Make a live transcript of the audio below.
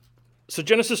So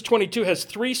Genesis 22 has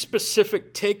three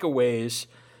specific takeaways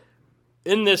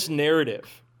in this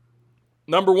narrative.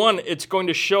 Number one, it's going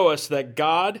to show us that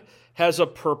God has a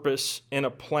purpose and a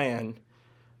plan,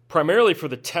 primarily for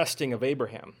the testing of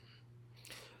Abraham.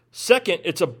 Second,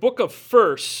 it's a book of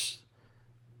firsts.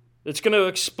 It's going to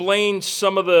explain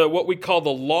some of what we call the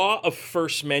law of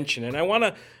first mention. And I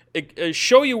want to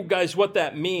show you guys what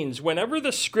that means. Whenever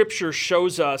the scripture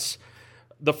shows us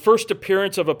the first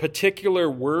appearance of a particular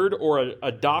word or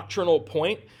a doctrinal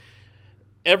point,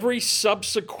 every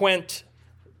subsequent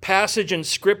passage in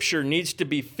Scripture needs to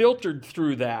be filtered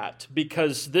through that,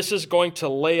 because this is going to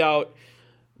lay out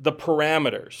the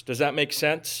parameters. Does that make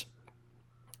sense?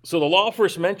 So the law of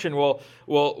first mention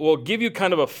will give you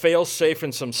kind of a fail-safe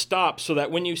and some stops, so that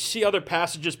when you see other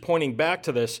passages pointing back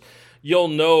to this, you'll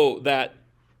know that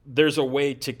there's a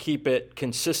way to keep it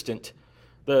consistent.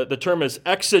 The term is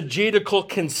exegetical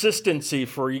consistency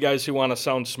for you guys who want to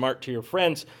sound smart to your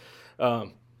friends. I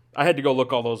had to go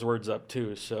look all those words up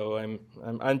too, so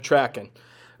I'm tracking.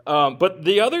 But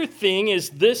the other thing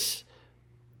is, this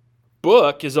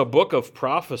book is a book of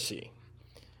prophecy.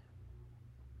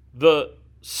 The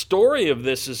story of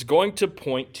this is going to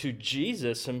point to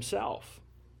Jesus himself.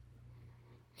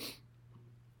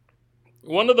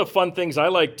 One of the fun things I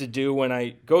like to do when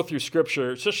I go through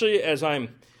Scripture, especially as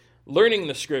I'm learning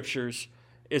the Scriptures,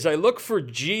 is I look for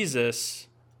Jesus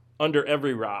under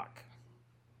every rock,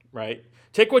 right?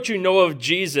 Take what you know of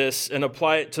Jesus and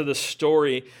apply it to the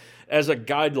story as a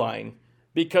guideline,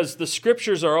 because the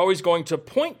Scriptures are always going to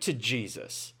point to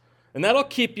Jesus. And that'll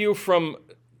keep you from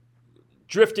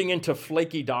drifting into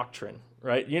flaky doctrine,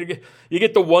 right? You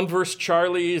get the one-verse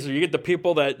Charlies, or you get the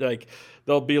people that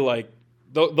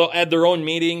they'll add their own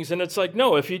meanings, and it's like,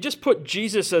 no, if you just put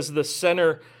Jesus as the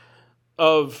center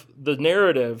of the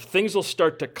narrative, things will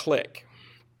start to click.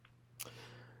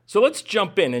 So let's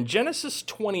jump in. In Genesis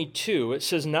 22, it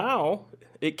says, "Now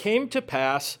it came to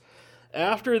pass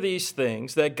after these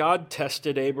things that God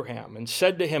tested Abraham and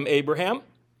said to him, 'Abraham,'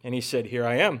 and he said, 'Here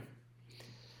I am.'"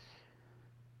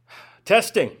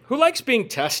 Testing. Who likes being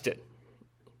tested?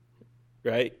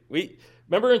 Right?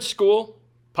 Remember in school,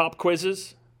 pop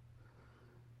quizzes?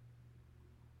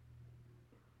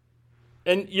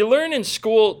 And you learn in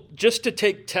school just to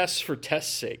take tests for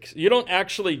test's sake. You don't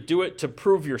actually do it to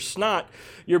prove you're snot.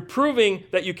 You're proving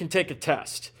that you can take a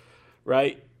test,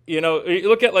 right? You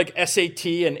look at like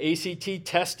SAT and ACT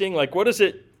testing. Like, what is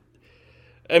it?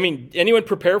 I mean, anyone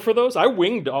prepare for those? I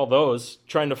winged all those,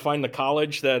 trying to find the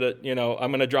college that,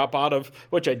 I'm going to drop out of,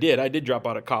 which I did. I did drop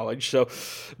out of college. So,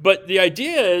 but the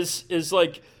idea is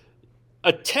like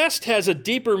a test has a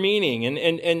deeper meaning.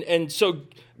 And so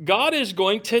God is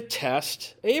going to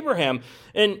test Abraham.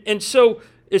 And so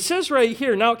it says right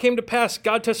here, "Now it came to pass,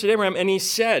 God tested Abraham, and he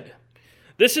said,"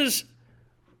 it's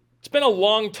been a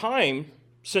long time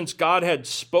since God had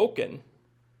spoken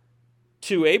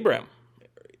to Abraham.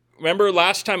 Remember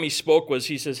last time he spoke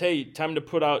he says, "Hey, time to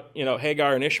put out,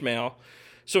 Hagar and Ishmael."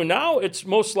 So now it's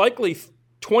most likely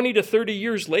 20 to 30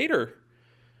 years later.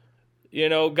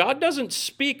 God doesn't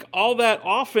speak all that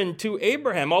often to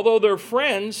Abraham. Although they're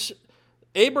friends,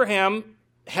 Abraham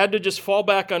had to just fall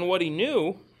back on what he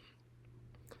knew.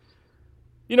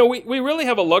 We really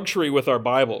have a luxury with our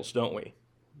Bibles, don't we?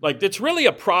 Like, it's really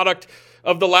a product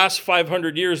of the last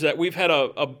 500 years that we've had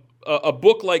a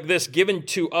book like this given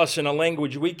to us in a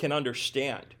language we can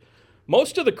understand.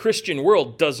 Most of the Christian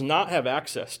world does not have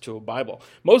access to a Bible.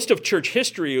 Most of church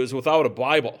history is without a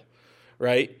Bible,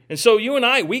 right? And so you and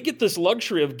I, we get this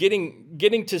luxury of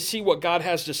getting to see what God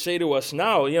has to say to us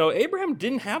now. Abraham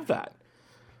didn't have that.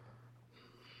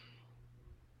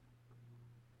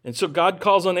 And so God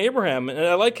calls on Abraham, and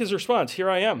I like his response,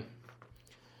 "Here I am."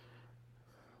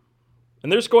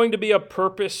 And there's going to be a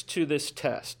purpose to this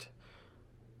test.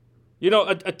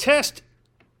 A test,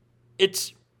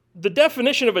 the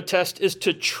definition of a test is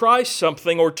to try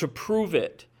something or to prove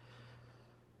it.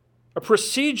 A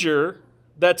procedure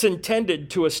that's intended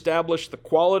to establish the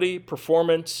quality,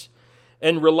 performance,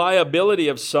 and reliability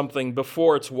of something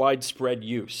before its widespread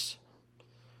use.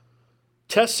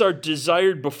 Tests are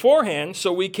desired beforehand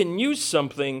so we can use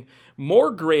something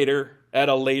more greater at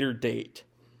a later date.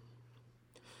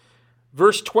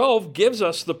 Verse 12 gives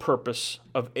us the purpose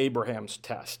of Abraham's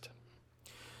test.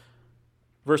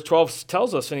 Verse 12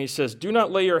 tells us, and he says, "Do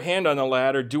not lay your hand on the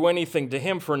lad or do anything to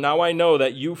him, for now I know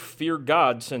that you fear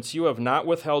God, since you have not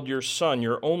withheld your son,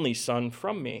 your only son,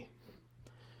 from me."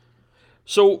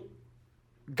 So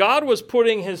God was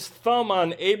putting his thumb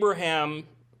on Abraham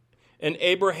and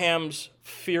Abraham's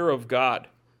fear of God.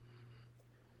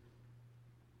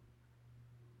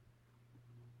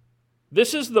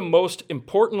 This is the most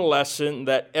important lesson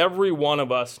that every one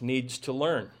of us needs to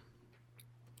learn.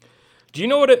 Do you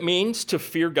know what it means to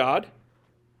fear God?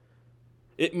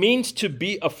 It means to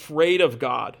be afraid of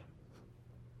God.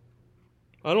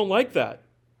 I don't like that.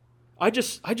 I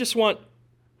just want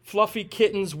fluffy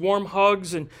kittens, warm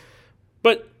hugs,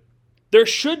 but there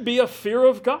should be a fear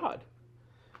of God.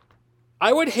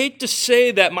 I would hate to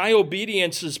say that my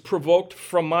obedience is provoked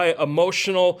from my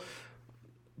emotional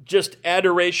just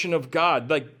adoration of God.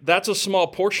 Like, that's a small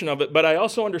portion of it, but I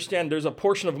also understand there's a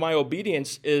portion of my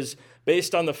obedience is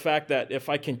based on the fact that if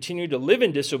I continue to live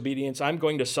in disobedience, I'm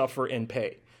going to suffer and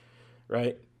pay,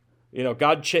 right? You know,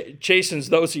 God chastens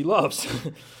those he loves.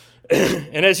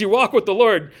 And as you walk with the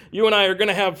Lord, you and I are going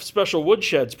to have special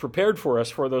woodsheds prepared for us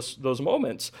for those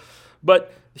moments.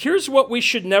 But here's what we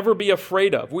should never be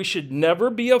afraid of. We should never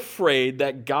be afraid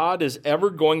that God is ever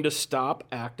going to stop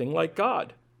acting like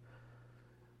God.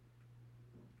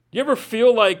 You ever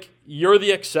feel like you're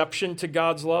the exception to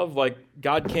God's love? Like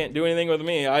God can't do anything with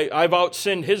me. I've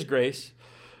outsinned his grace.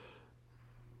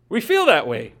 We feel that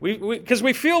way because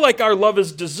we feel like our love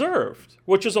is deserved,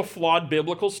 which is a flawed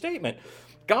biblical statement.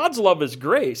 God's love is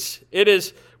grace. It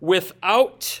is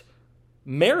without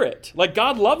merit. Like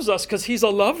God loves us because he's a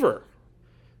lover.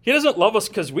 He doesn't love us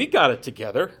because we got it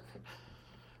together.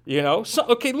 You know? So,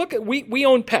 okay, look, we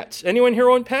own pets. Anyone here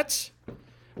own pets?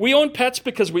 We own pets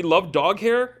because we love dog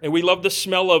hair and we love the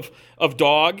smell of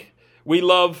dog. We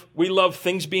love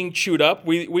things being chewed up.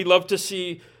 We love to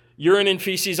see urine and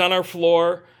feces on our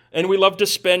floor, and we love to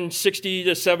spend $60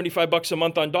 to $75 a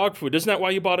month on dog food. Isn't that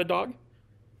why you bought a dog?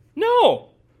 No.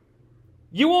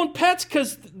 You own pets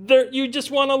because you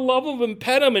just want to love them and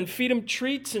pet them and feed them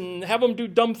treats and have them do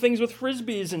dumb things with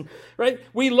Frisbees. And right?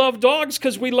 We love dogs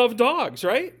because we love dogs,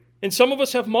 right? And some of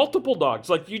us have multiple dogs.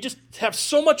 Like you just have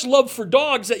so much love for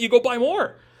dogs that you go buy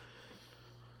more.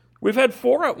 We've had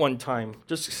 4 at one time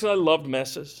just because I loved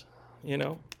messes, you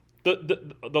know.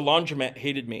 The laundromat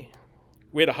hated me.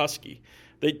 We had a husky.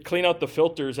 They'd clean out the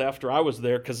filters after I was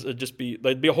there because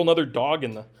there'd be a whole other dog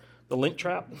in the lint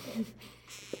trap.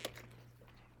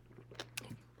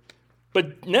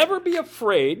 But never be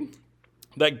afraid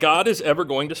that God is ever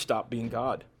going to stop being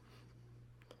God.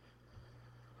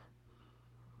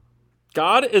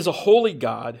 God is a holy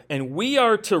God, and we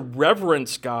are to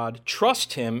reverence God,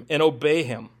 trust him, and obey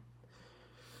him.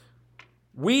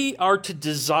 We are to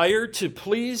desire to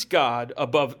please God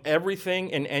above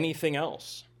everything and anything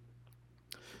else.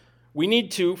 We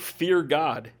need to fear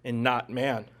God and not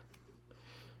man.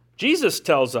 Jesus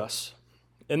tells us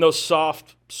in those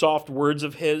soft words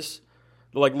of his,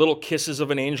 like little kisses of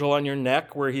an angel on your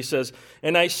neck, where he says,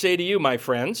 "And I say to you, my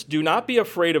friends, do not be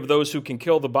afraid of those who can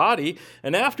kill the body,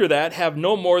 and after that have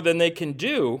no more than they can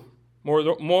do,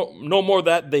 no more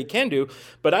that they can do,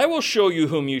 but I will show you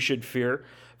whom you should fear.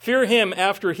 Fear him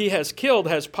after he has killed,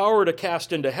 has power to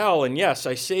cast into hell, and yes,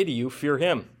 I say to you, fear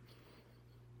him."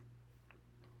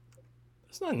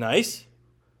 That's not nice.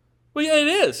 Well, yeah, it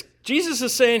is. Jesus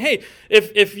is saying, hey,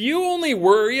 if you only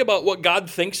worry about what God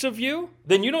thinks of you,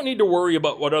 then you don't need to worry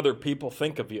about what other people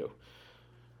think of you.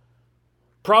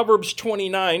 Proverbs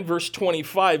 29, verse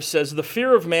 25 says, "The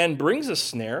fear of man brings a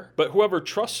snare, but whoever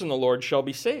trusts in the Lord shall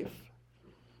be safe."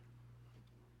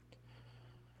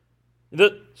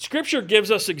 The scripture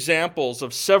gives us examples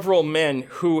of several men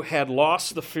who had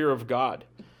lost the fear of God.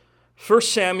 1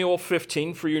 Samuel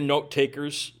 15, for you note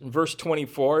takers, in verse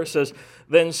 24, it says,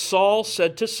 "Then Saul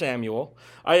said to Samuel,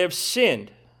 I have sinned,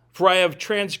 for I have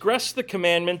transgressed the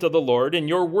commandment of the Lord in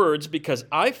your words, because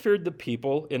I feared the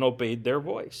people and obeyed their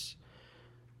voice."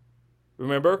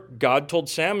 Remember, God told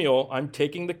Samuel, I'm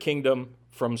taking the kingdom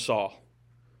from Saul.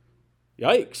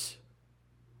 Yikes.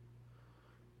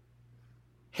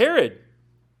 Herod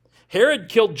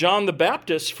killed John the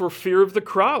Baptist for fear of the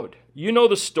crowd. You know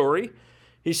the story.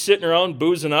 He's sitting around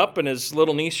boozing up, and his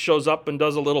little niece shows up and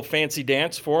does a little fancy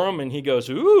dance for him, and he goes,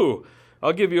 "Ooh,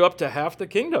 I'll give you up to half the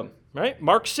kingdom," right?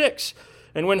 Mark 6.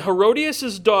 "And when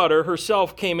Herodias' daughter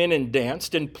herself came in and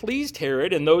danced and pleased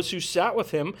Herod and those who sat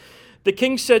with him, the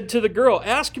king said to the girl,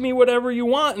 'Ask me whatever you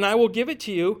want, and I will give it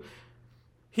to you.'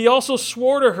 He also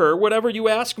swore to her, 'Whatever you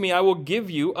ask me, I will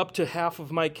give you up to half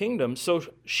of my kingdom.' So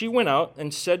she went out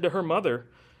and said to her mother,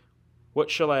 'What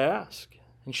shall I ask?'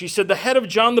 And she said, 'The head of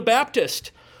John the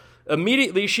Baptist.'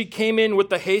 Immediately she came in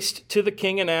with the haste to the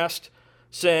king and asked,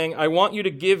 saying, 'I want you to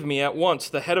give me at once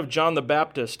the head of John the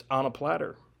Baptist on a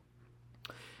platter.'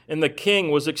 And the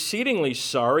king was exceedingly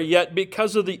sorry, yet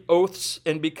because of the oaths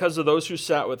and because of those who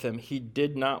sat with him, he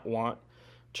did not want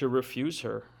to refuse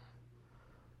her."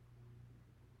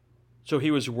 So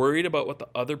he was worried about what the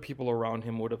other people around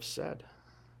him would have said.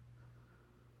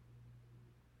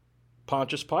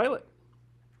 Pontius Pilate.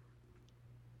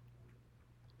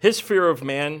 His fear of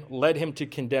man led him to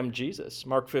condemn Jesus.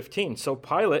 Mark 15. So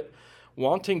Pilate,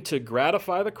 wanting to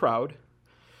gratify the crowd,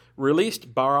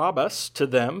 released Barabbas to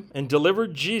them and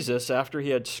delivered Jesus after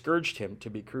he had scourged him to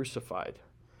be crucified.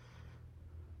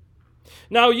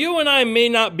 Now, you and I may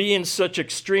not be in such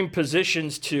extreme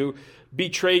positions to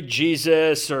betray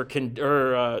Jesus or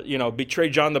betray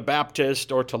John the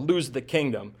Baptist or to lose the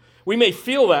kingdom. We may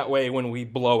feel that way when we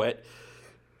blow it.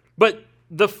 But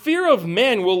the fear of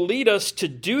man will lead us to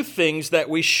do things that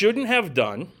we shouldn't have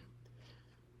done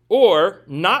or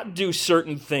not do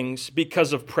certain things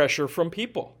because of pressure from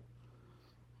people.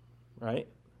 Right?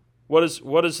 What is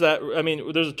that? I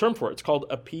mean, there's a term for it. It's called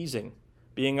appeasing,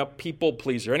 being a people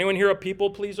pleaser. Anyone here a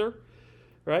people pleaser?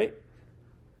 Right?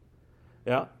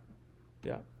 Yeah.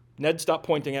 Yeah. Ned, stop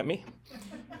pointing at me.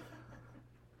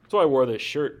 That's why I wore this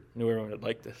shirt. Knew everyone would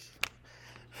like this.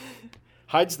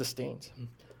 Hides the stains.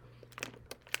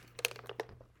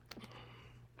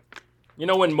 You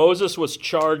know, when Moses was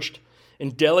charged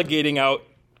in delegating out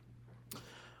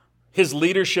his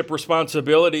leadership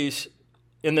responsibilities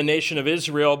in the nation of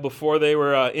Israel before they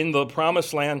were in the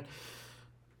promised land,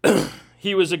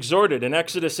 he was exhorted in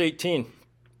Exodus 18.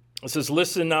 It says,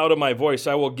 "Listen now to my voice.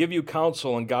 I will give you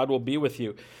counsel, and God will be with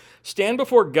you. Stand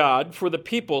before God for the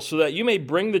people so that you may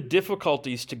bring the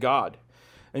difficulties to God.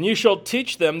 And you shall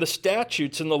teach them the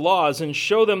statutes and the laws and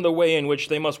show them the way in which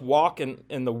they must walk and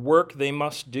the work they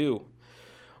must do.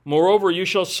 Moreover, you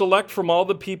shall select from all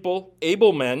the people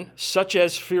able men, such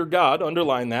as fear God,"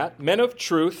 underline that, "men of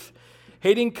truth,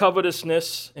 hating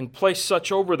covetousness, and place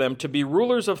such over them to be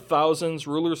rulers of thousands,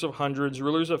 rulers of hundreds,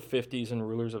 rulers of fifties, and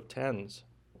rulers of tens."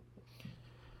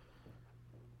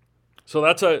 So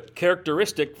that's a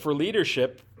characteristic for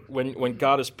leadership when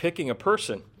God is picking a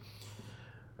person.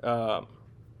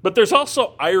 But there's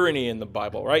also irony in the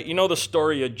Bible, right? You know the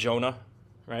story of Jonah,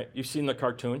 right? You've seen the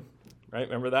cartoon, right?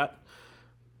 Remember that?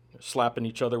 They're slapping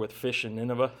each other with fish in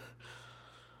Nineveh.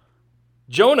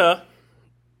 Jonah,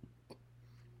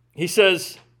 he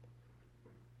says,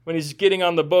 when he's getting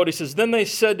on the boat, he says, "Then they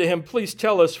said to him, 'Please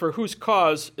tell us, for whose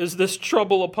cause is this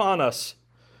trouble upon us?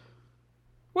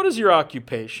 What is your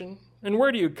occupation? And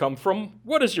where do you come from?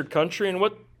 What is your country? And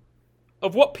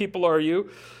of what people are you?'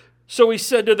 So he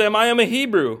said to them, 'I am a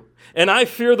Hebrew, and I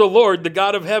fear the Lord, the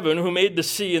God of heaven, who made the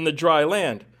sea and the dry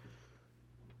land.'"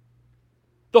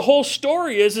 The whole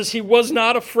story is he was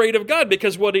not afraid of God,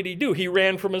 because what did he do? He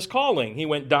ran from his calling. He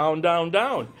went down, down,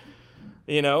 down.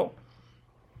 You know?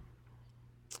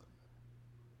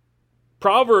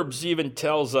 Proverbs even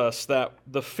tells us that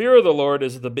the fear of the Lord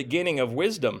is the beginning of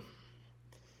wisdom.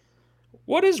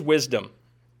 What is wisdom?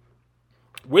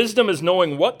 Wisdom is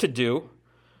knowing what to do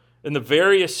in the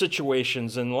various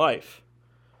situations in life,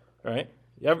 right?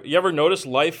 You ever notice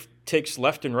life takes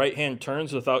left and right-hand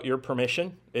turns without your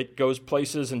permission? It goes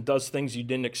places and does things you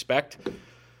didn't expect,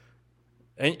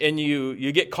 and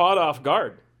you get caught off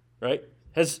guard, right?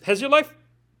 Has your life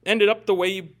ended up the way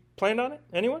you planned on it?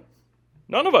 Anyone?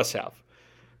 None of us have.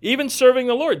 Even serving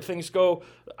the Lord, things go,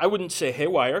 I wouldn't say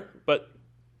haywire, but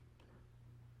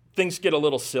things get a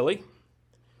little silly.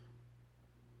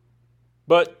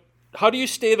 But how do you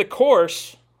stay the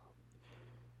course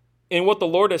in what the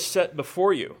Lord has set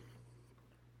before you?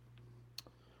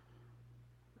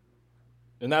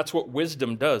 And that's what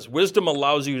wisdom does. Wisdom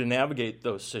allows you to navigate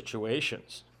those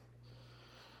situations.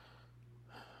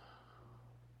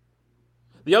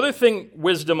 The other thing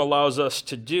wisdom allows us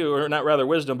to do, or not rather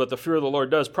wisdom, but the fear of the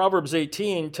Lord does, Proverbs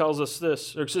 18 tells us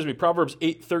this, Proverbs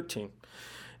 8:13.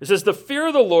 It says, "The fear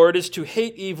of the Lord is to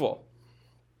hate evil.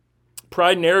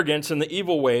 Pride and arrogance and the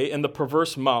evil way and the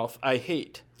perverse mouth I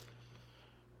hate."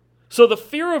 So the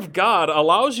fear of God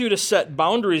allows you to set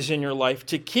boundaries in your life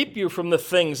to keep you from the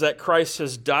things that Christ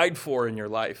has died for in your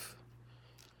life.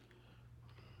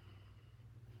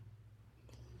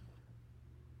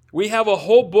 We have a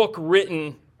whole book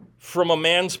written from a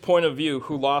man's point of view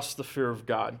who lost the fear of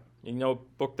God. You know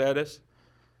what book that is?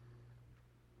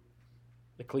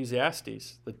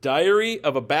 Ecclesiastes, the diary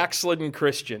of a backslidden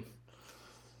Christian.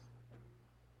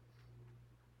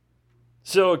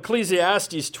 So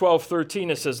Ecclesiastes 12:13,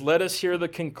 it says, "Let us hear the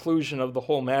conclusion of the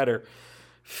whole matter.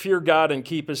 Fear God and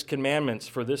keep his commandments,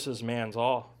 for this is man's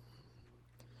all."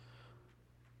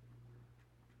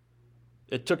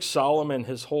 It took Solomon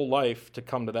his whole life to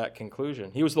come to that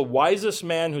conclusion. He was the wisest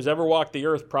man who's ever walked the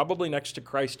earth, probably next to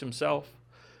Christ himself.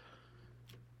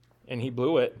 And he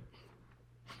blew it.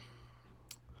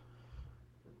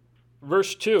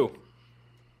 Verse 2.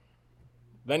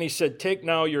 Then he said, "Take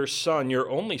now your son, your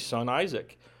only son,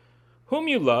 Isaac, whom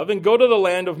you love, and go to the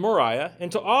land of Moriah,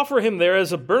 and to offer him there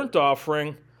as a burnt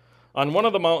offering on one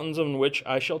of the mountains on which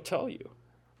I shall tell you.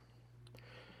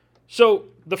 So,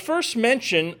 the first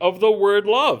mention of the word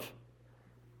love,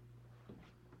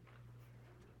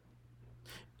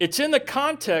 it's in the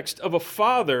context of a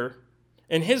father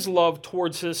and his love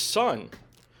towards his son.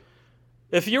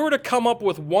 If you were to come up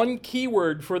with one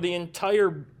keyword for the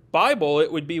entire Bible,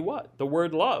 it would be what? The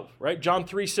word love, right? John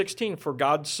 3:16, for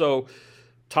God so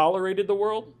tolerated the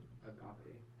world.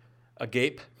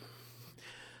 Agape.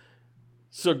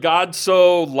 So God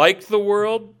so liked the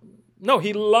world? No,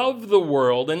 he loved the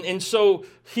world. And so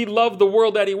he loved the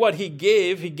world that he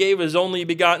gave his only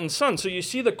begotten son. So you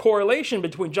see the correlation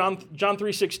between John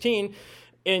 3:16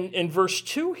 and verse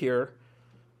 2 here.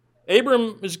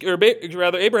 Abraham's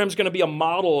going to be a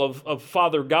model of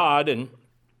Father God and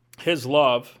his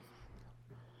love.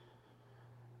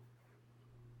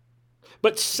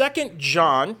 But 2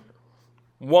 John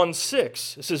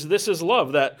 1:6, it says, this is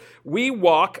love, that we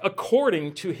walk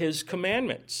according to his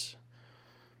commandments.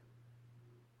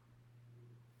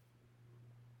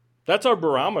 That's our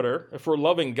barometer. If we're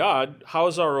loving God,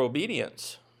 how's our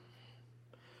obedience?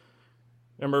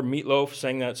 Remember Meatloaf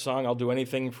sang that song, I'll do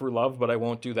anything for love, but I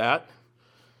won't do that.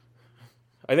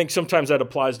 I think sometimes that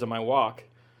applies to my walk.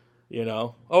 You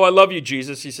know, oh, I love you,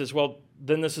 Jesus. He says, well,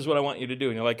 then this is what I want you to do.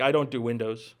 And you're like, I don't do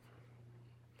windows.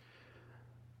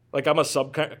 Like I'm a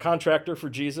subcontractor for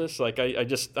Jesus. Like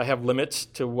I have limits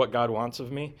to what God wants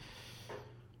of me.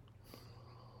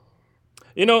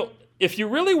 You know, if you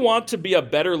really want to be a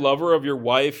better lover of your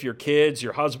wife, your kids,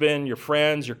 your husband, your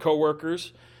friends, your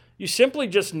coworkers, you simply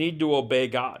just need to obey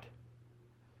God.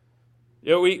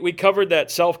 You know, we covered that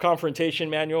self-confrontation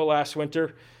manual last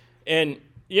winter. And,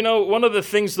 you know, one of the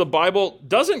things the Bible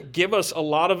doesn't give us a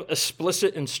lot of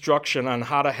explicit instruction on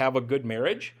how to have a good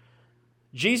marriage.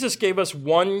 Jesus gave us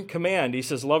one command. He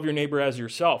says, love your neighbor as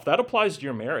yourself. That applies to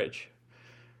your marriage.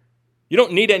 You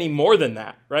don't need any more than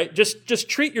that, right? Just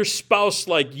treat your spouse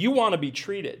like you want to be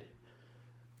treated.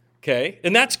 Okay?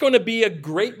 And that's going to be a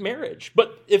great marriage.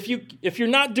 But if you're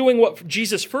not doing what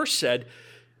Jesus first said,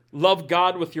 love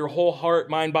God with your whole heart,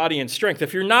 mind, body, and strength.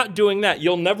 If you're not doing that,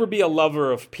 you'll never be a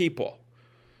lover of people.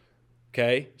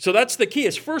 Okay? So that's the key,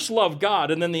 is first love God,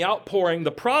 and then the outpouring,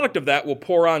 the product of that will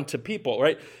pour on to people,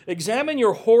 right? Examine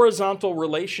your horizontal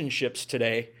relationships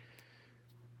today.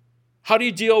 How do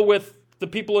you deal with the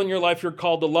people in your life you're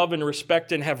called to love and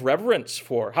respect and have reverence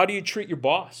for? How do you treat your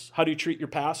boss? How do you treat your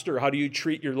pastor? How do you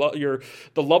treat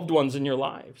the loved ones in your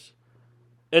lives?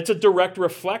 It's a direct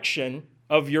reflection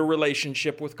of your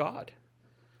relationship with God,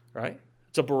 right?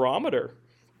 It's a barometer.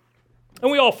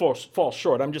 And we all fall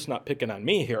short. I'm just not picking on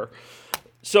me here.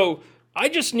 So I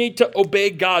just need to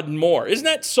obey God more. Isn't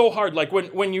that so hard? Like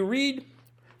when you read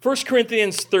 1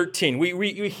 Corinthians 13,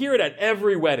 we hear it at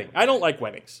every wedding. I don't like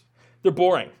weddings. They're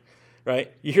boring.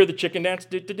 Right? You hear the chicken dance,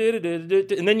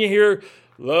 and then you hear,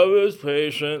 love is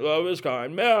patient, love is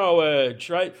kind, marriage,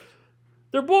 right?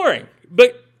 They're boring,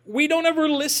 but we don't ever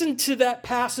listen to that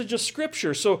passage of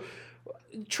Scripture. So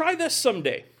try this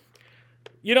someday.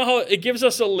 You know how it gives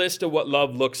us a list of what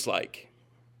love looks like.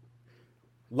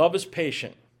 Love is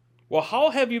patient. Well,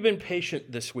 how have you been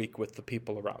patient this week with the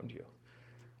people around you?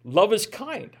 Love is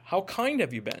kind. How kind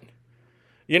have you been?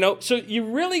 You know, so you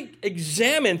really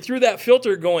examine through that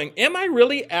filter going, am I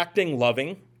really acting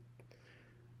loving?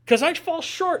 Because I fall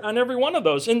short on every one of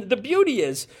those. And the beauty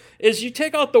is you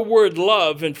take out the word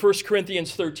love in 1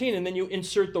 Corinthians 13 and then you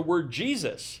insert the word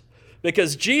Jesus.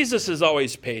 Because Jesus is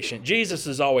always patient. Jesus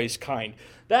is always kind.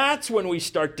 That's when we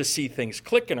start to see things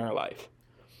click in our life.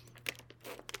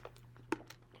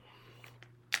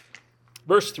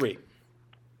 Verse 3.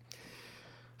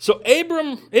 So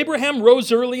Abraham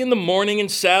rose early in the morning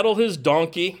and saddled his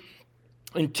donkey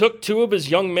and took 2 of his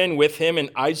young men with him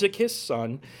and Isaac his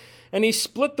son. And he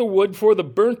split the wood for the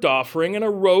burnt offering and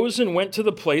arose and went to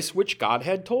the place which God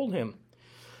had told him.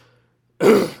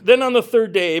 Then on the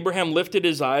 3rd day, Abraham lifted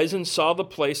his eyes and saw the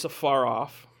place afar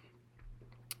off.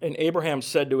 And Abraham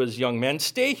said to his young men,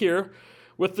 stay here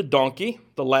with the donkey,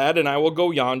 the lad, and I will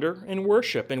go yonder and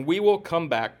worship, and we will come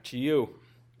back to you.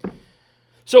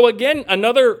 So again,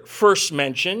 another first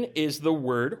mention is the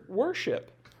word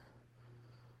worship.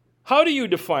 How do you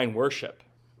define worship?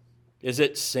 Is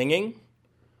it singing?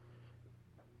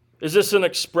 Is this an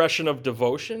expression of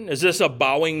devotion? Is this a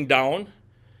bowing down?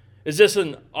 Is this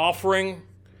an offering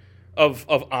of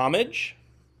homage?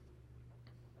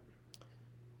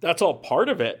 That's all part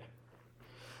of it.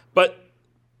 But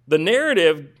the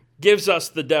narrative gives us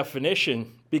the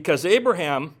definition because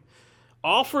Abraham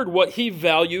offered what he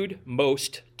valued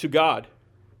most to God.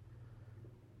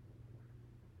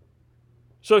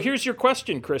 So here's your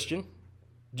question, Christian.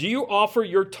 Do you offer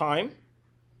your time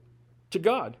to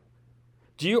God?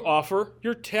 Do you offer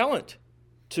your talent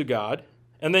to God?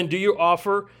 And then do you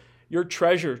offer your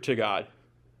treasure to God?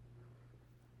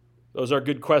 Those are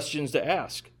good questions to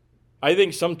ask. I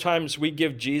think sometimes we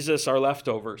give Jesus our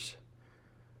leftovers.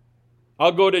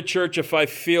 I'll go to church if I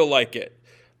feel like it.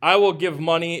 I will give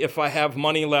money if I have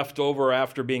money left over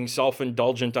after being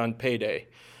self-indulgent on payday.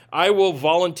 I will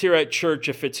volunteer at church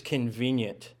if it's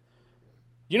convenient.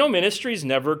 You know, ministry is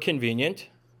never convenient.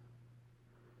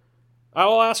 I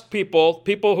will ask people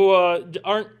who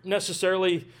aren't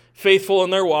necessarily faithful in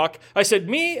their walk. I said,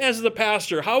 me as the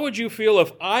pastor, how would you feel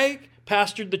if I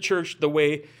pastored the church the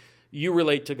way you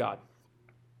relate to God?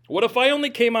 What if I only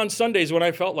came on Sundays when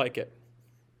I felt like it?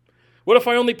 What if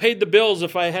I only paid the bills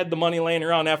if I had the money laying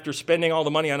around after spending all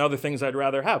the money on other things I'd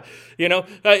rather have? You know,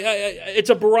 it's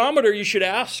a barometer you should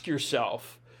ask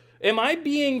yourself. Am I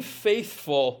being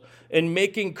faithful in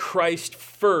making Christ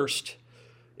first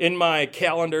in my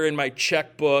calendar, in my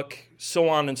checkbook, so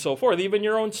on and so forth, even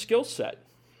your own skill set?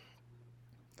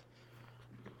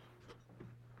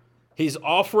 He's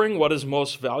offering what is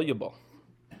most valuable.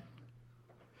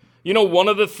 You know, one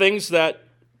of the things that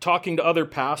talking to other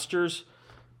pastors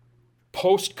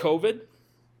post-COVID,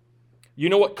 you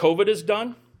know what COVID has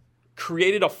done?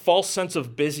 Created a false sense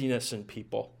of busyness in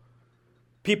people.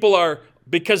 People are,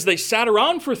 because they sat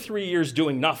around for 3 years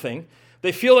doing nothing,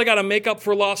 they feel they got to make up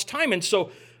for lost time. And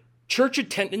so church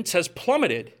attendance has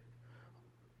plummeted.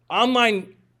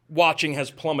 Online watching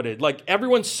has plummeted. Like,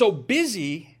 everyone's so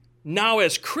busy now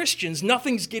as Christians,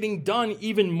 nothing's getting done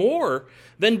even more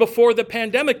than before the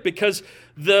pandemic because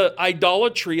the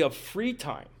idolatry of free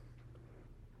time.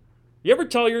 You ever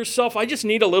tell yourself, I just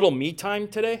need a little me time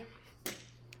today?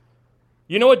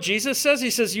 You know what Jesus says? He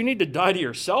says, you need to die to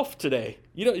yourself today.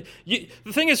 The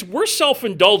thing is, we're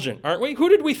self-indulgent, aren't we? Who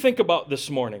did we think about this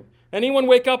morning? Anyone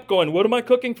wake up going, what am I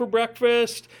cooking for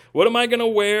breakfast? What am I going to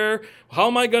wear? How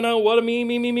am I going to, what,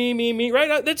 me,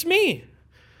 right? That's me.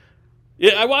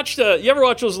 Yeah, I watched, you ever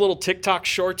watch those little TikTok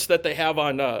shorts that they have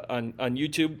on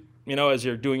YouTube, you know, as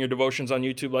you're doing your devotions on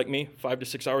YouTube like me, 5 to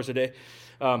 6 hours a day?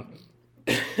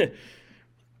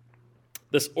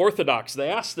 They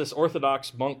asked this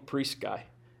Orthodox monk priest guy.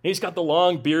 He's got the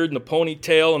long beard and the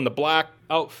ponytail and the black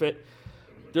outfit.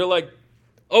 They're like,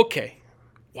 okay,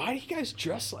 why do you guys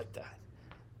dress like that?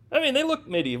 I mean, they look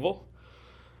medieval.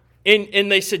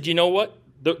 And they said, you know what?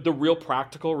 The real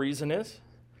practical reason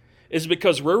is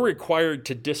because we're required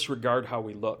to disregard how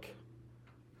we look.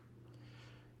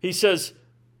 He says,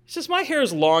 my hair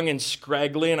is long and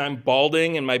scraggly and I'm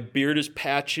balding and my beard is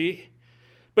patchy.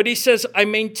 But he says, I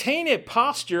maintain a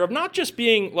posture of not just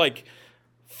being like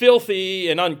filthy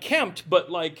and unkempt, but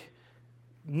like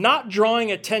not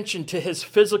drawing attention to his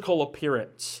physical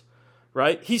appearance,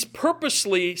 right? He's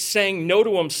purposely saying no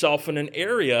to himself in an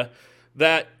area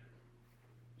that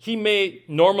he may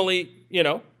normally,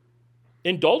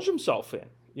 indulge himself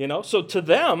in, So to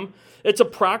them, it's a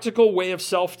practical way of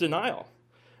self-denial.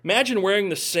 Imagine wearing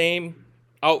the same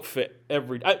outfit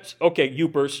every day. Okay,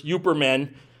 Youper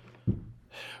men,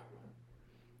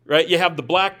 right? You have the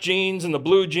black jeans and the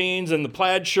blue jeans and the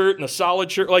plaid shirt and the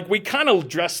solid shirt. Like, we kind of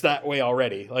dress that way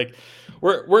already. Like,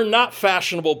 we're not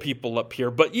fashionable people up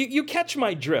here, but you catch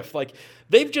my drift. Like,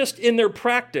 they've just, in their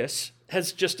practice,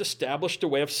 has just established a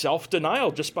way of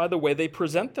self-denial just by the way they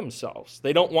present themselves.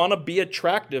 They don't want to be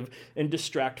attractive and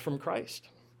distract from Christ.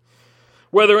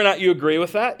 Whether or not you agree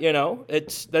with that,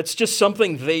 that's just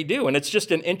something they do. And it's just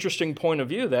an interesting point of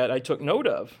view that I took note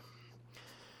of.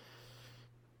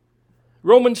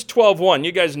 Romans 12:1,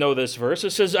 you guys know this verse. It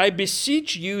says, I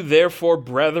beseech you, therefore,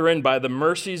 brethren, by the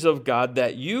mercies of God,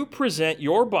 that you present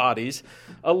your bodies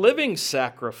a living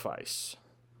sacrifice,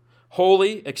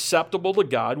 holy, acceptable to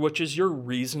God, which is your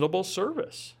reasonable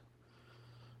service.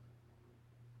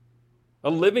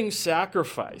 A living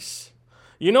sacrifice.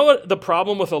 You know what the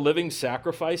problem with a living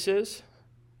sacrifice is?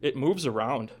 It moves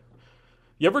around.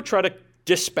 You ever try to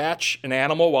dispatch an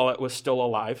animal while it was still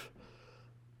alive?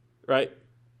 Right?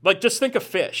 Like, just think of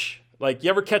fish. Like, you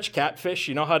ever catch catfish?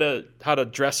 You know how to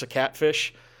dress a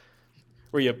catfish?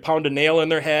 Where you pound a nail in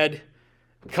their head,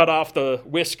 cut off the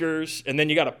whiskers, and then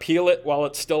you got to peel it while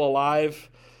it's still alive.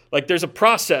 Like, there's a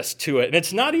process to it, and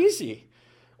it's not easy.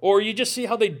 Or you just see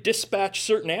how they dispatch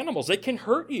certain animals. They can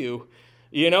hurt you,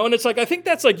 and it's like, I think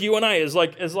that's like you and I, as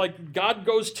like God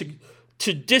goes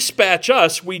to dispatch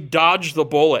us, we dodge the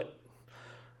bullet.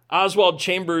 Oswald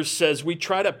Chambers says, we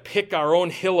try to pick our own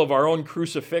hill of our own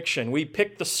crucifixion. We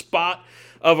pick the spot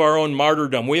of our own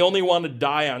martyrdom. We only want to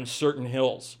die on certain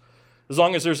hills, as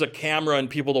long as there's a camera and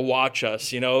people to watch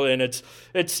us, and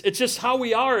it's just how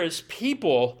we are as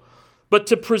people. but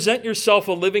to present yourself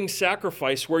a living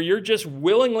sacrifice where you're just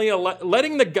willingly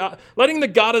letting the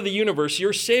God of the universe,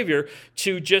 your Savior,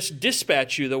 to just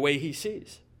dispatch you the way he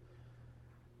sees.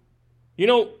 You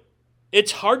know,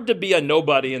 it's hard to be a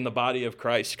nobody in the body of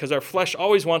Christ because our flesh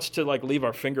always wants to leave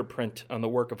our fingerprint on the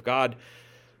work of God.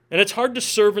 And it's hard to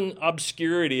serve in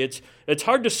obscurity. It's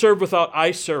hard to serve without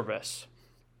eye service.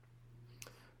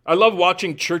 I love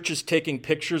watching churches taking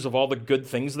pictures of all the good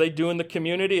things they do in the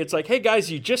community. It's like, hey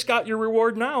guys, you just got your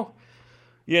reward now.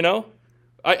 You know?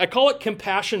 I call it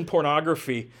compassion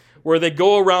pornography, where they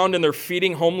go around and they're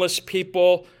feeding homeless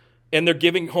people and they're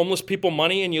giving homeless people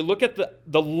money, and you look at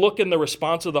the look and the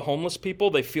response of the homeless people,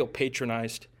 they feel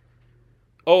patronized.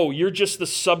 Oh, you're just the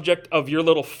subject of your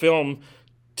little film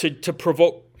to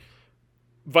provoke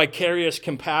vicarious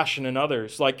compassion in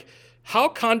others. Like, how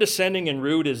condescending and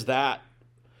rude is that?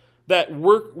 That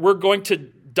we're going to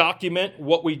document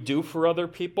what we do for other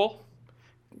people?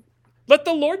 Let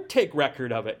the Lord take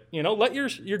record of it. You know, let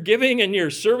your giving and your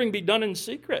serving be done in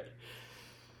secret.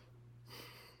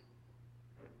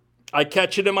 I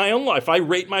catch it in my own life. I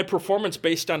rate my performance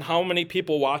based on how many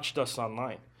people watched us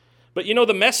online. But you know,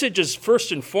 the message is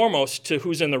first and foremost to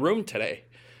who's in the room today,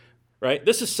 right?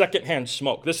 This is secondhand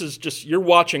smoke. This is just, you're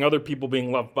watching other people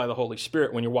being loved by the Holy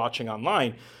Spirit when you're watching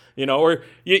online. You know, or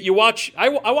you watch, I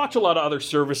watch a lot of other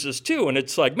services too, and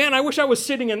it's like, man, I wish I was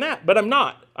sitting in that, but I'm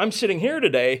not. I'm sitting here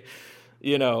today,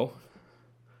 you know.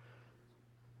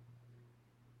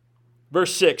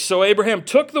 Verse 6, so Abraham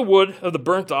took the wood of the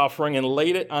burnt offering and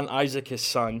laid it on Isaac his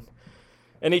son.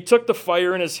 And he took the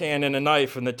fire in his hand and a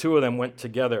knife, and the two of them went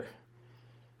together.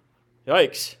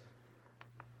 Yikes.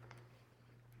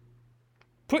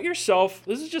 Put yourself,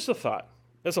 this is just a thought,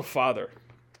 as a father.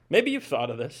 Maybe you've thought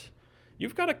of this.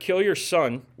 You've got to kill your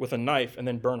son with a knife and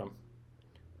then burn him.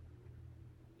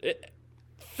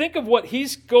 Think of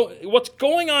what's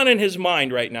going on in his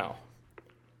mind right now.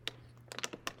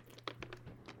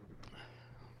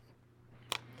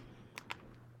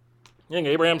 I think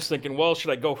Abraham's thinking, well, should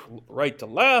I go right to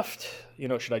left? You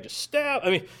know, should I just stab?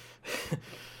 I mean,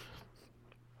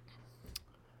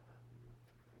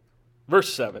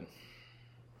 verse 7.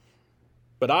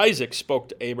 But Isaac spoke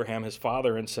to Abraham, his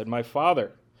father, and said, my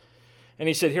father. And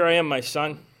he said, here I am, my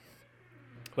son.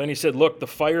 Then he said, look, the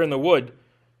fire and the wood,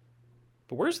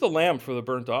 but where's the lamb for the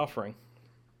burnt offering?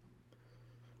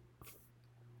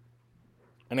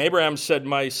 And Abraham said,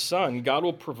 my son, God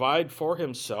will provide for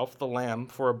himself the lamb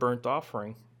for a burnt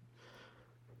offering.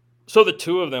 So the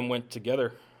two of them went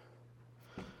together.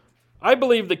 I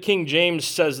believe the King James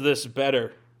says this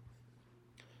better.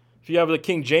 If you have the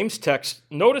King James text,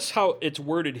 notice how it's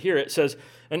worded here. It says,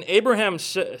 and Abraham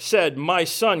said, my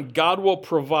son, God will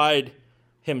provide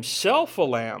himself a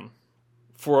lamb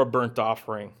for a burnt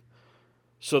offering.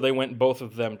 So they went both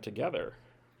of them together.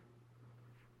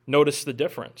 Notice the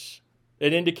difference.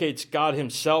 It indicates God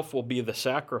himself will be the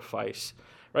sacrifice,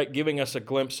 right? Giving us a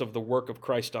glimpse of the work of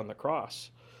Christ on the cross.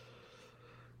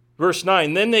 Verse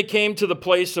 9, then they came to the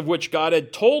place of which God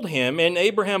had told him, and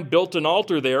Abraham built an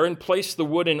altar there and placed the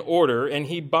wood in order, and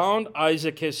he bound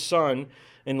Isaac his son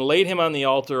and laid him on the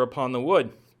altar upon the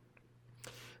wood.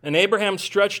 And Abraham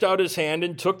stretched out his hand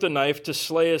and took the knife to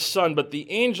slay his son, but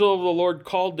the angel of the Lord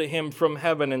called to him from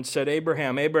heaven and said,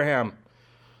 Abraham, Abraham.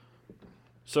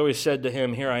 So he said to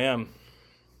him, here I am.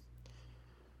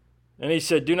 And he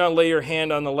said, do not lay your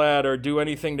hand on the lad or do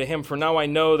anything to him, for now I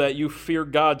know that you fear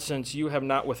God, since you have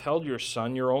not withheld your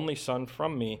son, your only son,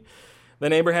 from me.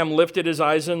 Then Abraham lifted his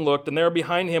eyes and looked, and there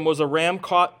behind him was a ram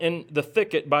caught in the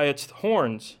thicket by its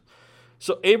horns.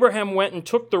 So Abraham went and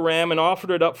took the ram and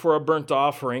offered it up for a burnt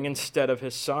offering instead of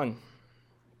his son.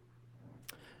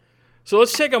 So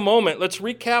let's take a moment. Let's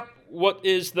recap what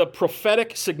is the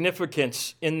prophetic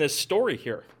significance in this story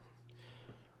here.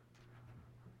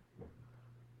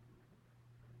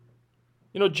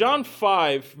 You know, John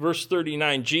 5, verse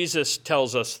 39, Jesus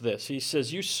tells us this. He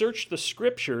says, you search the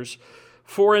scriptures,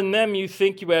 for in them you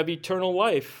think you have eternal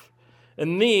life,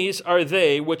 and these are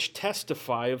they which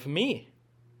testify of me.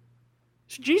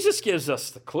 So Jesus gives us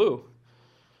the clue.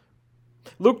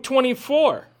 Luke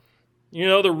 24, you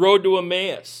know, the road to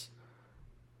Emmaus.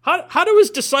 How do his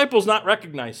disciples not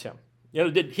recognize him? You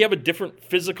know, did he have a different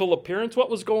physical appearance? What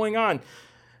was going on?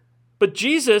 But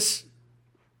Jesus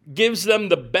gives them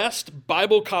the best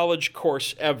Bible college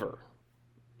course ever.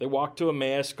 They walk to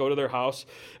Emmaus, go to their house,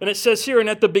 and it says here, and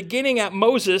at the beginning at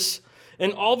Moses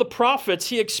and all the prophets,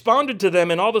 he expounded to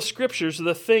them in all the scriptures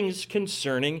the things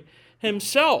concerning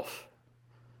himself.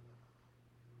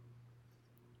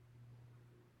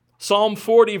 Psalm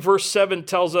 40, verse 7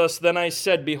 tells us, then I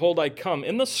said, behold, I come.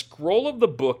 In the scroll of the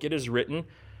book it is written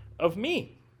of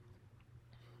me.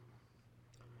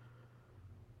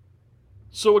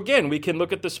 So again, we can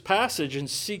look at this passage and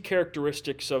see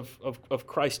characteristics of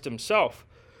Christ himself.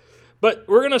 But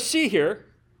we're going to see here,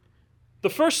 the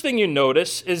first thing you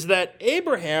notice is that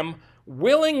Abraham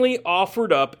willingly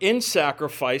offered up in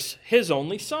sacrifice his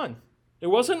only son. It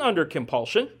wasn't under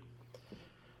compulsion.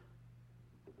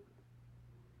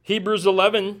 Hebrews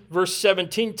 11, verse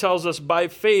 17 tells us, by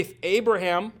faith,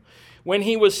 Abraham, when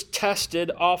he was tested,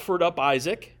 offered up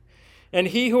Isaac. And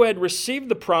he who had received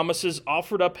the promises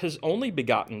offered up his only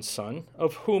begotten son,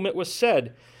 of whom it was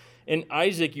said, in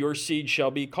Isaac your seed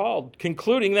shall be called,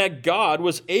 concluding that God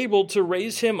was able to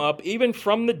raise him up even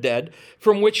from the dead,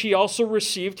 from which he also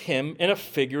received him in a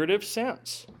figurative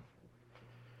sense.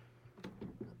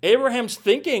 Abraham's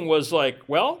thinking was like,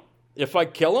 well, if I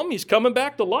kill him, he's coming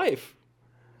back to life.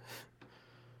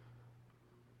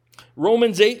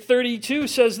 Romans 8:32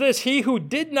 says this, he who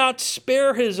did not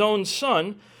spare his own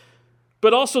son,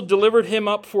 but also delivered him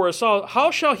up for us all, how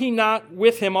shall he not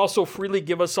with him also freely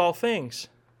give us all things?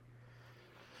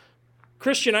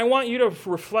 Christian, I want you to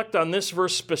reflect on this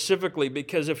verse specifically,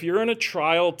 because if you're in a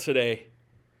trial today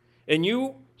and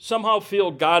you somehow feel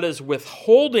God is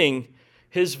withholding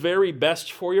his very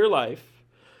best for your life,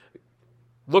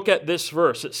 look at this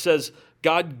verse. It says,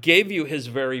 God gave you his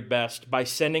very best by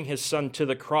sending his son to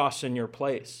the cross in your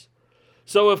place.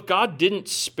 So if God didn't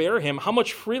spare him, how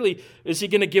much freely is he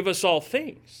going to give us all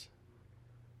things?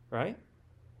 Right?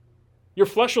 Your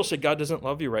flesh will say, God doesn't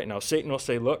love you right now. Satan will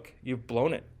say, look, you've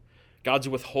blown it. God's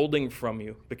withholding from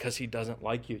you because he doesn't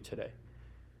like you today.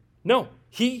 No,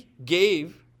 he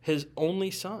gave his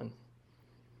only son.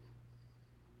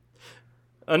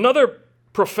 Another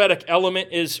prophetic element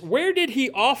is, where did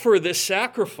he offer this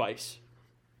sacrifice?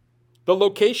 The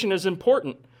location is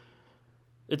important.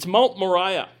 It's Mount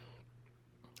Moriah.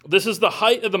 This is the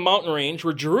height of the mountain range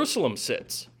where Jerusalem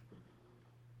sits.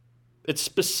 It's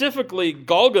specifically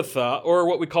Golgotha, or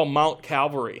what we call Mount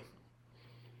Calvary.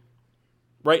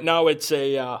 Right now it's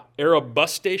a Arab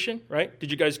bus station, right?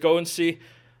 Did you guys go and see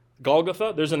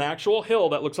Golgotha? There's an actual hill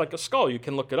that looks like a skull. You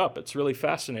can look it up. It's really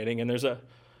fascinating. And there's a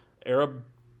Arab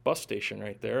bus station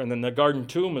right there. And then the Garden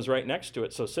Tomb is right next to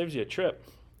it, so it saves you a trip.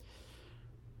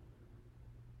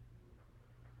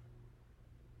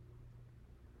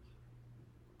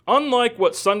 Unlike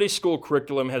what Sunday school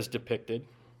curriculum has depicted,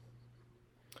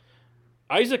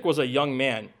 Isaac was a young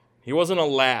man. He wasn't a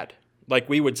lad, like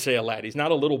we would say a lad. He's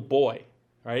not a little boy,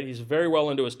 right? He's very well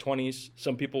into his 20s.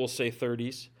 Some people will say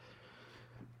 30s.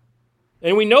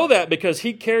 And we know that because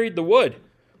he carried the wood.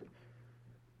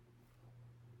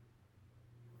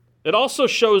 It also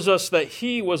shows us that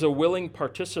he was a willing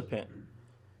participant.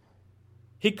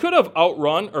 He could have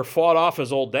outrun or fought off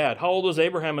his old dad. How old was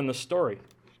Abraham in the story?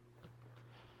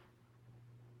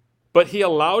 But he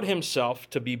allowed himself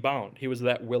to be bound. He was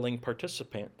that willing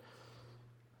participant.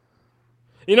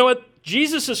 You know what?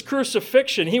 Jesus'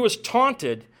 crucifixion, he was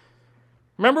taunted.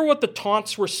 Remember what the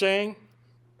taunts were saying?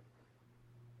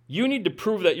 You need to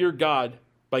prove that you're God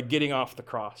by getting off the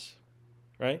cross,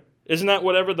 right? Isn't that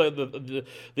whatever the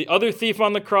other thief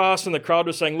on the cross and the crowd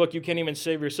was saying, look, you can't even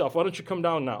save yourself. Why don't you come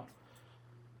down now?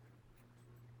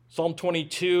 Psalm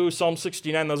 22, Psalm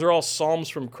 69, those are all psalms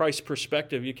from Christ's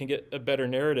perspective. You can get a better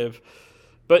narrative.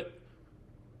 But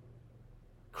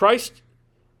Christ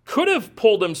could have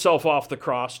pulled himself off the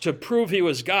cross to prove he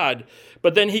was God,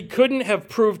 but then he couldn't have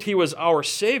proved he was our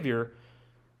Savior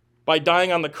by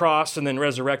dying on the cross and then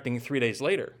resurrecting 3 days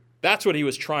later. That's what he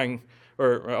was trying,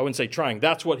 or I wouldn't say trying,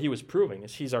 that's what he was proving,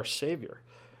 is he's our Savior.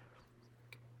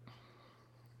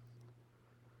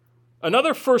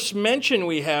 Another first mention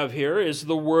we have here is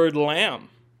the word lamb,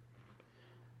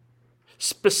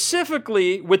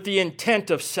 specifically with the intent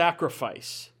of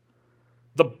sacrifice,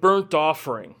 the burnt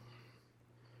offering.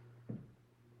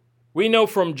 We know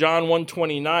from John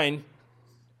 1:29,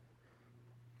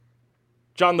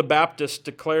 John the Baptist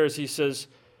declares, he says,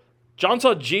 John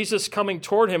saw Jesus coming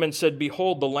toward him and said,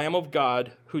 behold, the Lamb of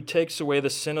God who takes away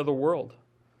the sin of the world.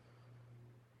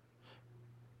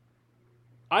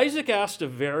 Isaac asked a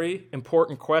very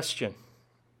important question.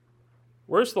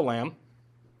 Where's the lamb?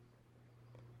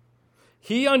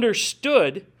 He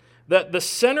understood that the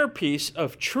centerpiece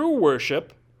of true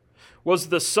worship was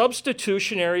the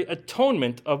substitutionary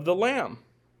atonement of the lamb.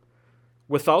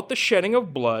 Without the shedding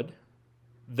of blood,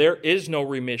 there is no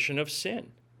remission of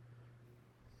sin.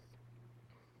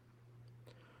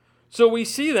 So we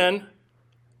see then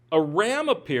a ram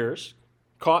appears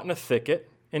caught in a thicket,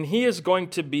 and he is going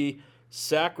to be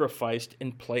sacrificed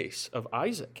in place of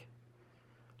Isaac,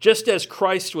 just as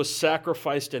Christ was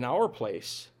sacrificed in our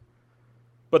place.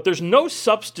 But there's no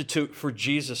substitute for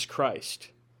Jesus Christ.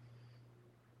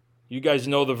 You guys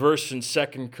know the verse in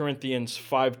 2 Corinthians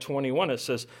 5:21. It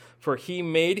says, "For he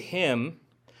made him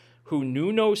who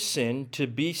knew no sin to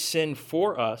be sin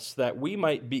for us, that we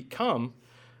might become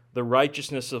the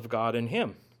righteousness of God in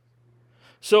him."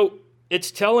 So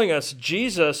it's telling us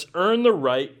Jesus earned the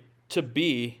right to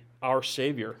be our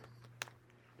Savior.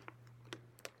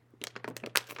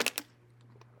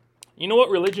 You know what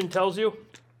religion tells you?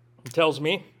 It tells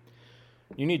me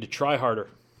you need to try harder.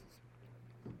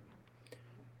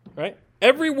 Right?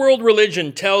 Every world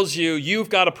religion tells you you've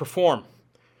got to perform.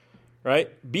 Right?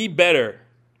 Be better.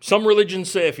 Some religions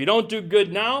say if you don't do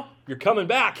good now, you're coming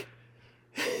back.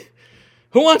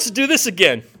 Who wants to do this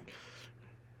again?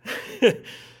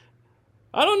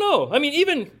 I don't know. I mean,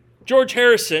 even George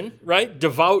Harrison, right,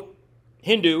 devout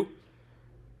Hindu,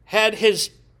 had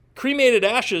his cremated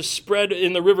ashes spread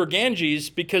in the river Ganges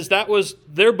because that was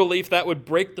their belief that would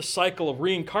break the cycle of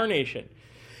reincarnation.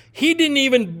 He didn't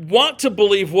even want to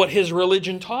believe what his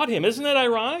religion taught him. Isn't that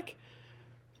ironic?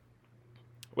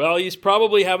 Well, he's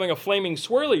probably having a flaming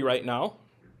swirly right now,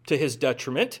 to his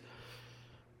detriment.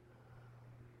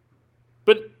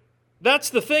 But that's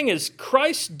the thing, is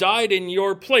Christ died in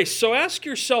your place. So ask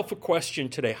yourself a question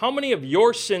today. How many of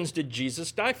your sins did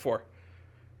Jesus die for?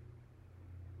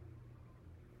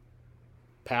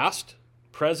 Past,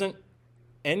 present,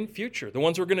 and future. The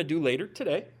ones we're going to do later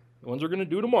today. The ones we're going to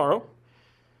do tomorrow.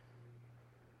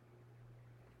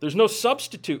 There's no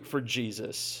substitute for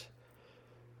Jesus.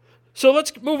 So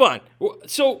let's move on.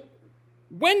 So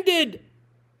when did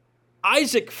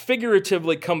Isaac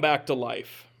figuratively come back to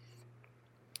life?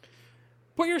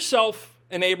 Put yourself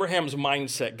in Abraham's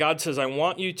mindset. God says, I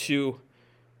want you to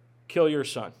kill your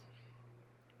son.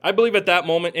 I believe at that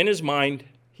moment, in his mind,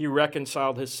 he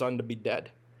reconciled his son to be dead.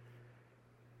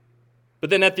 But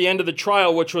then at the end of the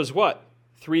trial, which was what?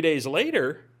 3 days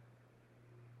later,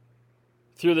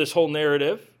 through this whole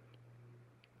narrative,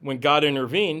 when God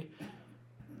intervened,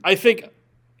 I think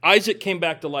Isaac came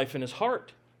back to life in his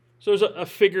heart. So there's a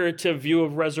figurative view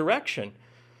of resurrection.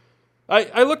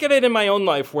 I look at it in my own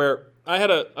life where I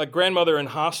had a grandmother in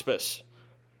hospice,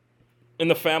 and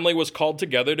the family was called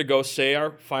together to go say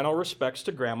our final respects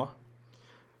to Grandma.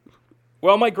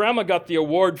 Well, my grandma got the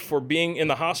award for being in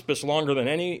the hospice longer than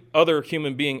any other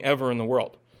human being ever in the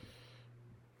world.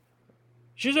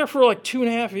 She was there for like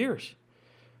 2.5 years.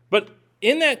 But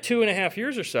in that 2.5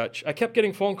 years or such, I kept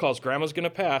getting phone calls. Grandma's going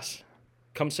to pass.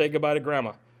 Come say goodbye to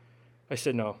Grandma. I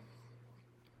said, no.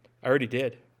 I already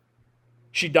did.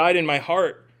 She died in my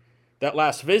heart that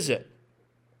last visit.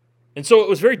 And so it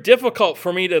was very difficult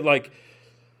for me to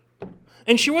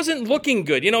and she wasn't looking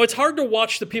good. It's hard to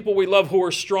watch the people we love who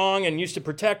are strong and used to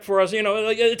protect for us.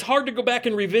 It's hard to go back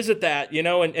and revisit that,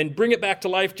 and bring it back to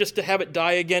life just to have it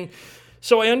die again.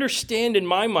 So I understand in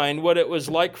my mind what it was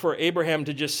like for Abraham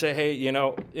to just say, hey,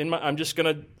 I'm just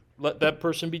going to let that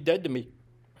person be dead to me.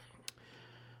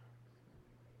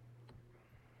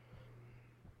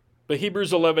 But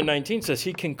Hebrews 11:19 says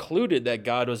he concluded that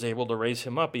God was able to raise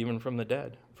him up even from the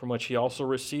dead, from which he also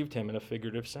received him in a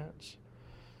figurative sense.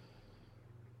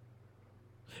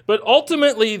 But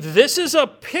ultimately, this is a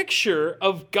picture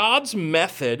of God's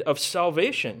method of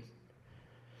salvation.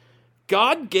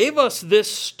 God gave us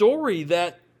this story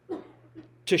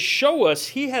to show us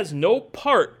he has no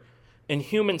part in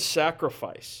human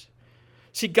sacrifice.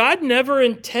 See, God never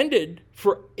intended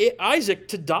for Isaac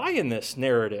to die in this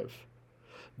narrative.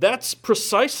 That's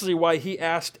precisely why he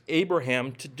asked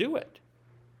Abraham to do it.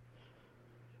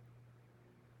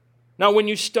 Now, when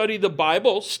you study the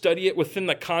Bible, study it within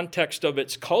the context of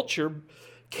its culture.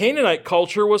 Canaanite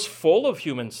culture was full of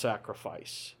human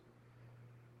sacrifice.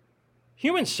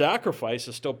 Human sacrifice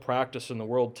is still practiced in the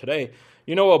world today.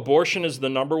 Abortion is the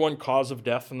number one cause of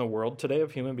death in the world today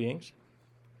of human beings.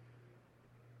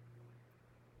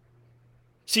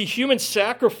 See, human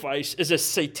sacrifice is a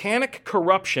satanic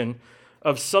corruption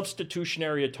of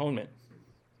substitutionary atonement.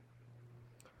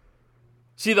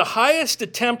 See, the highest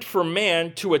attempt for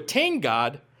man to attain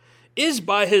God is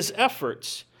by his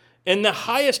efforts, and the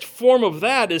highest form of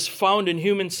that is found in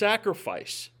human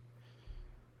sacrifice.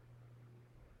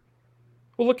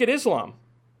 Well, look at Islam.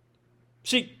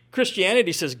 See,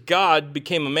 Christianity says God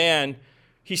became a man.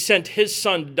 He sent his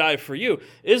son to die for you.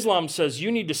 Islam says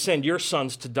you need to send your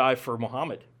sons to die for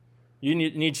Muhammad. You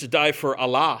need to die for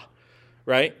Allah,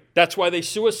 right? That's why they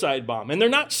suicide bomb. And they're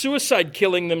not suicide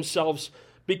killing themselves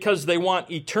because they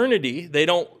want eternity.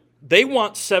 They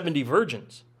want 70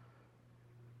 virgins.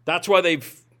 That's why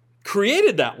they've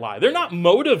created that lie. They're not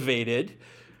motivated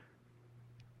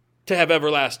to have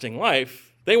everlasting life.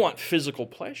 They want physical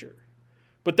pleasure.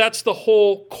 But that's the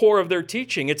whole core of their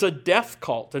teaching. It's a death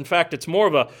cult. In fact, it's more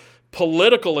of a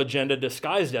political agenda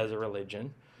disguised as a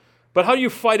religion. But how do you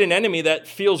fight an enemy that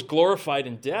feels glorified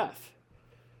in death?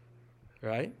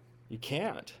 Right? You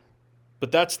can't.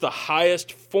 But that's the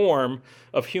highest form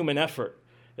of human effort,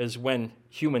 is when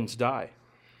humans die.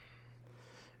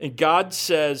 And God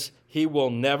says he will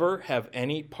never have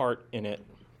any part in it.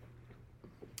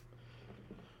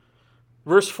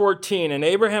 Verse 14, and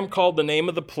Abraham called the name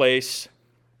of the place,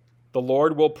 the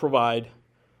Lord will provide.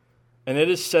 And it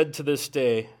is said to this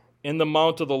day, in the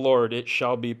mount of the Lord it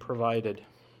shall be provided.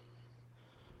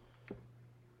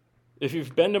 If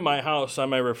you've been to my house, on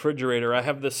my refrigerator, I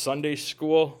have this Sunday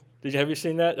school. Have you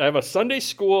seen that? I have a Sunday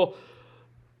school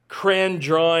crayon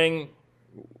drawing,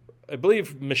 I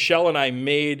believe Michelle and I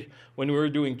made when we were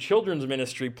doing children's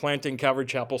ministry, planting Calvary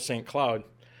Chapel St. Cloud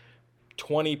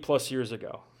 20 plus years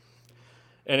ago.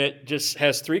 And it just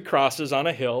has 3 crosses on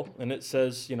a hill, and it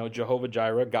says, Jehovah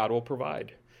Jireh, God will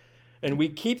provide. And we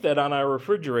keep that on our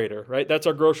refrigerator, right? That's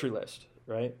our grocery list,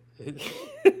 right?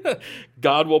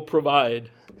 God will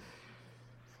provide.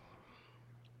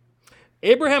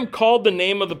 Abraham called the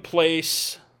name of the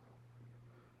place,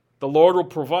 the Lord will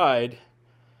provide.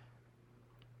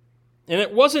 And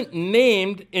it wasn't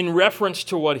named in reference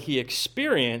to what he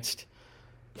experienced.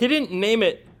 He didn't name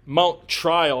it Mount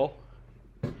Trial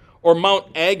or Mount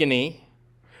Agony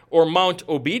or Mount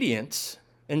Obedience.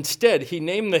 Instead, he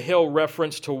named the hill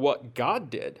reference to what God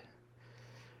did.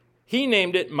 He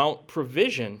named it Mount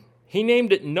Provision. He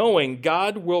named it knowing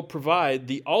God will provide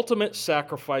the ultimate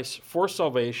sacrifice for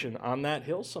salvation on that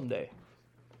hill someday.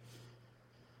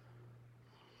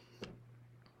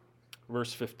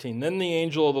 Verse 15, then the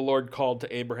angel of the Lord called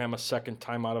to Abraham a second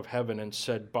time out of heaven and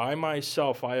said, by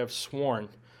myself I have sworn,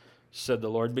 said the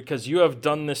Lord, because you have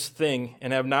done this thing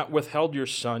and have not withheld your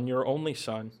son, your only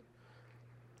son.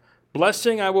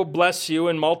 Blessing I will bless you,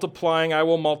 and multiplying I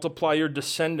will multiply your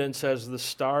descendants as the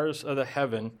stars of the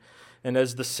heaven and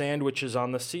as the sand which is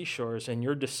on the seashores, and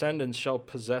your descendants shall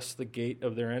possess the gate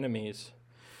of their enemies.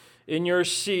 In your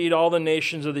seed all the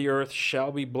nations of the earth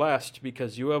shall be blessed,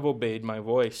 because you have obeyed my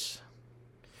voice.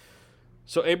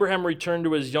 So Abraham returned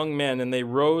to his young men, and they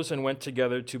rose and went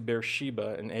together to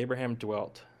Beersheba, and Abraham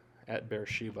dwelt at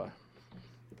Beersheba.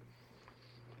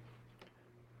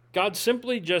 God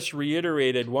simply just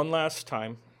reiterated one last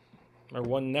time, or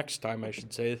one next time I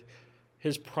should say,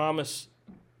 his promise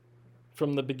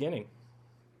from the beginning.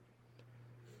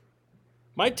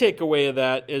 My takeaway of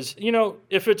that is,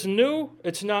 if it's new,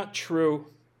 it's not true.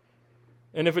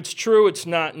 And if it's true, it's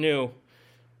not new.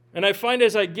 And I find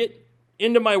as I get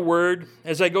into my word,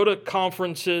 as I go to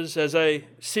conferences, as I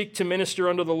seek to minister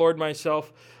unto the Lord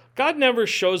myself, God never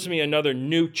shows me another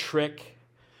new trick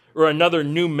or another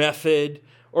new method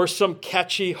or some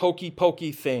catchy,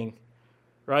 hokey-pokey thing,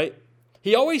 right?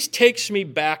 He always takes me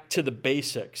back to the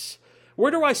basics.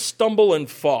 Where do I stumble and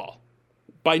fall?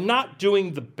 By not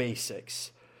doing the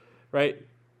basics, right?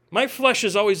 My flesh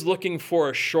is always looking for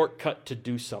a shortcut to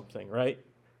do something, right?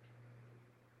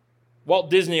 Walt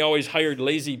Disney always hired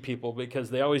lazy people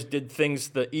because they always did things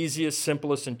the easiest,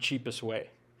 simplest, and cheapest way,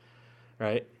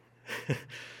 right?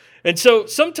 And so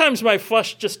sometimes my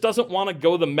flesh just doesn't want to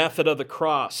go the method of the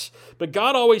cross. But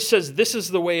God always says, this is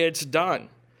the way it's done.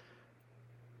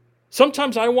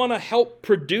 Sometimes I want to help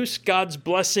produce God's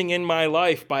blessing in my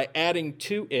life by adding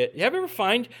to it. You ever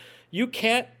find you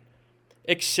can't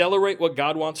accelerate what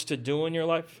God wants to do in your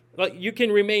life? Like, you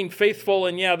can remain faithful,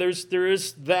 and there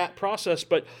is that process,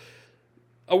 but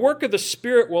a work of the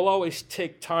Spirit will always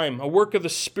take time. A work of the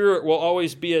Spirit will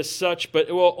always be as such, but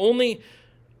it will only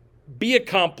be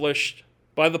accomplished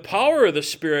by the power of the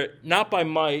Spirit, not by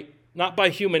might, not by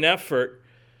human effort.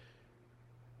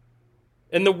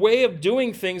 And the way of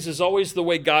doing things is always the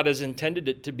way God has intended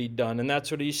it to be done. And that's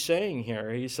what he's saying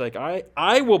here. He's like,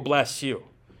 I will bless you.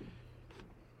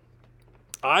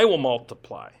 I will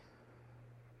multiply.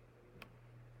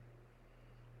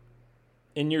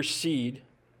 In your seed,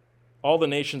 all the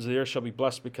nations of the earth shall be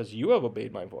blessed because you have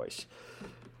obeyed my voice.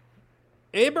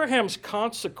 Abraham's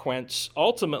consequence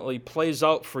ultimately plays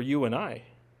out for you and I,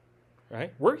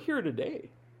 right? We're here today.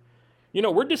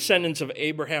 We're descendants of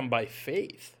Abraham by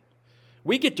faith.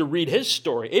 We get to read his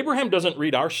story. Abraham doesn't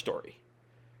read our story.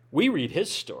 We read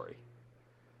his story.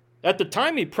 At the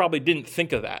time, he probably didn't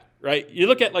think of that, right? You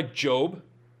look at like Job.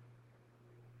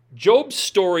 Job's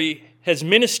story has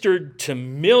ministered to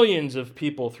millions of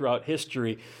people throughout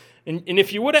history. And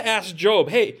if you would have asked Job,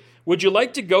 hey, would you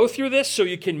like to go through this so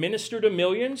you can minister to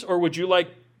millions, or would you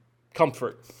like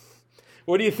comfort?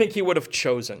 What do you think he would have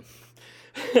chosen?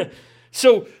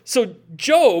 So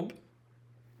Job,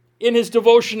 in his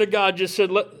devotion to God, just said,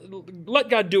 let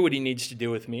God do what he needs to do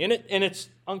with me. And it's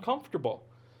uncomfortable,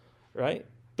 right?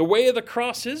 The way of the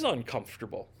cross is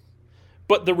uncomfortable,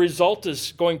 but the result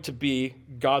is going to be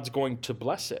God's going to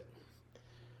bless it.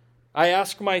 I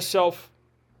ask myself,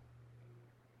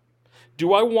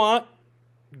 do I want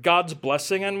God's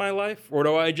blessing on my life, or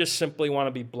do I just simply want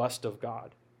to be blessed of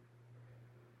God?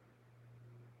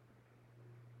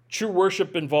 True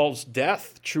worship involves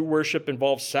death. True worship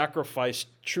involves sacrifice.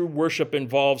 True worship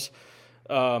involves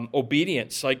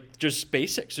obedience, like just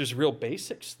basics. There's real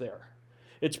basics there.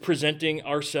 It's presenting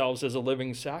ourselves as a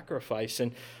living sacrifice.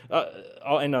 And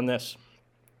I'll end on this.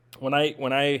 When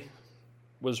I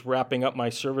was wrapping up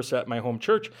my service at my home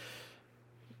church,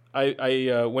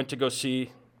 I went to go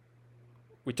see.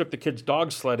 We took the kids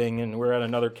dog sledding, and we're at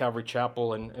another Calvary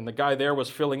Chapel, and the guy there was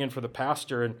filling in for the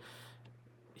pastor, and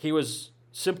he was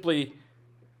simply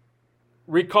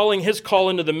recalling his call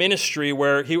into the ministry,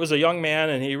 where he was a young man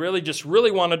and he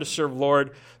really wanted to serve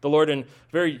the Lord in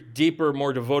very deeper,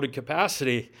 more devoted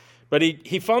capacity. But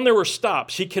he found there were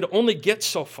stops. He could only get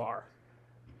so far.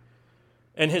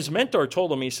 And his mentor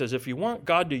told him, he says, if you want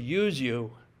God to use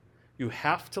you, you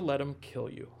have to let him kill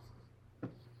you.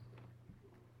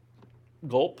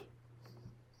 Gulp.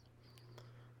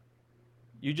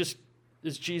 You just,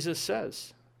 as Jesus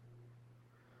says,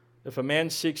 if a man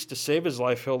seeks to save his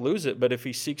life, he'll lose it. But if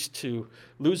he seeks to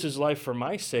lose his life for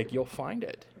my sake, you'll find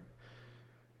it.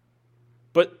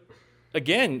 But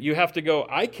again, you have to go,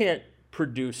 I can't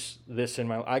produce this in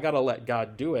my life. I got to let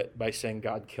God do it by saying,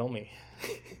 God, kill me.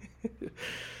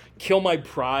 Kill my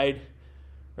pride,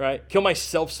 right? Kill my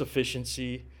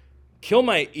self-sufficiency. Kill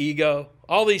my ego.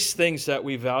 All these things that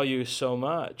we value so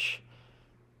much.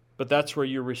 But that's where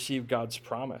you receive God's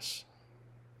promise.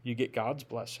 You get God's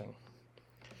blessing.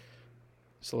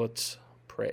 So let's